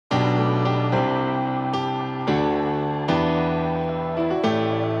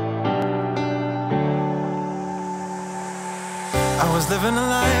was living a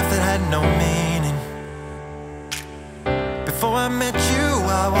life that had no meaning. Before I met you,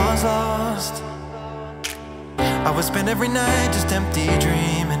 I was lost. I would spend every night just empty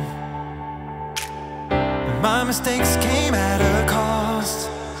dreaming. And my mistakes came at a cost.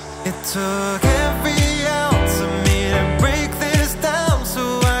 It took every ounce of me to break this down so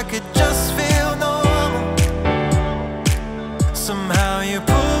I could just feel normal. Somehow you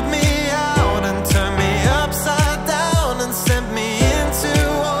pulled me out and turned me upside down and sent me into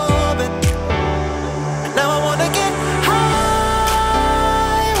orbit. Now I wanna get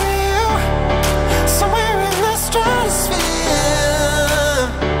high with you, somewhere in the stratosphere.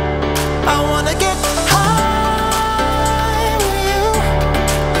 I wanna get high with you,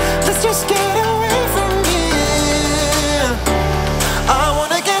 let's just get away from here. I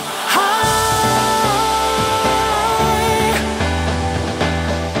wanna get high,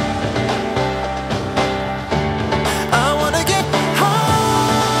 I wanna get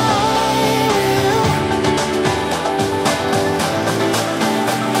high with you.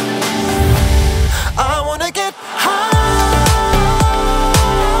 I wanna get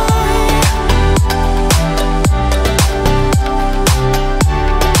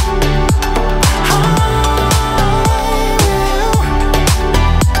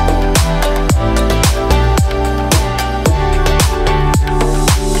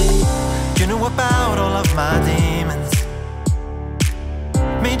about all of my demons.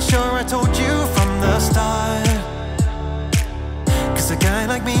 Made sure I told you from the start, 'cause a guy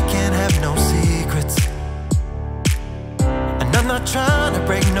like me can't have no secrets. And I'm not trying to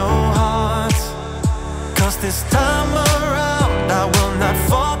break no hearts, 'cause this time around I will not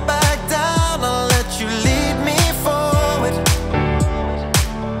fall back down. I'll let you lead me forward.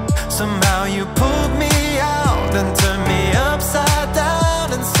 Somehow you pulled me out and turned me upside down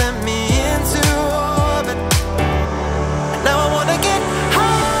and sent me